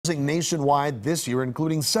Nationwide this year,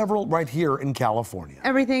 including several right here in California.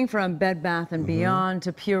 Everything from Bed Bath & Beyond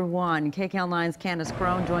to Pier 1. KCAL 9's Candace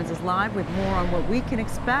Crone joins us live with more on what we can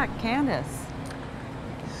expect. Candace.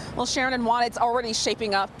 Well, Sharon and Juan, it's already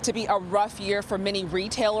shaping up to be a rough year for many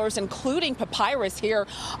retailers, including Papyrus here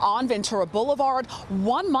on Ventura Boulevard.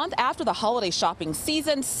 1 month after the holiday shopping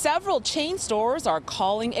season, several chain stores are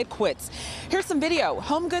calling it quits. Here's some video.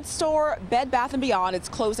 Home goods store Bed Bath & Beyond is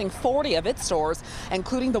closing 40 of its stores,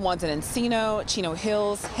 including the ones in Encino, Chino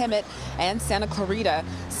Hills, Hemet, and Santa Clarita.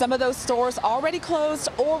 Some of those stores already closed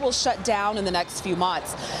or will shut down in the next few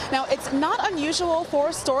months. Now, it's not unusual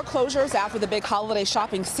for store closures after the big holiday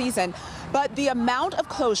shopping season, but the amount of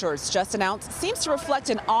closures just announced seems to reflect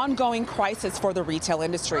an ongoing crisis for the retail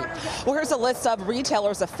industry. Well, here's a list of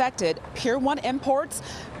retailers affected. Pier 1 Imports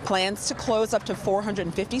plans to close up to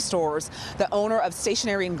 450 stores. The owner of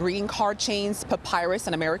stationery and greeting card chains Papyrus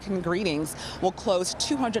and American Greetings will close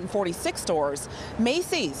 246 stores.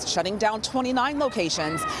 Macy's shutting down 29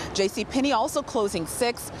 locations. Penney also closing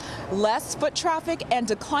 6. Less foot traffic and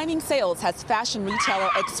declining sales has fashion retailer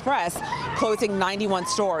Express closing 91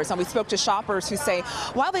 stores. And we spoke to shoppers who say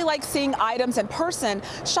while they like seeing items in person,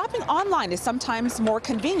 shopping online is sometimes more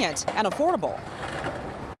convenient and affordable.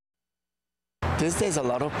 These days, a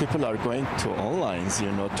lot of people are going to online,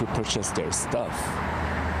 to purchase their stuff,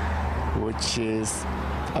 which is,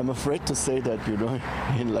 I'm afraid to say that,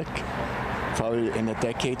 in probably in a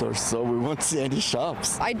decade or so, we won't see any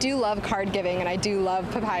shops. I do love card giving, and I do love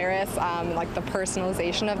Papyrus, like the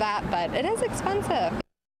personalization of that, but it is expensive.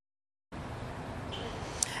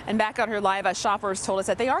 And back on her live, shoppers told us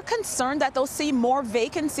that they are concerned that they'll see more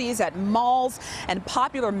vacancies at malls and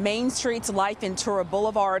popular main streets like Ventura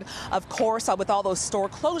Boulevard. Of course, with all those store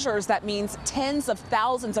closures, that means tens of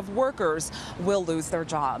thousands of workers will lose their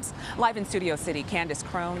jobs. Live in Studio City, Candace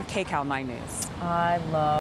Crone, KCAL 9 News. I love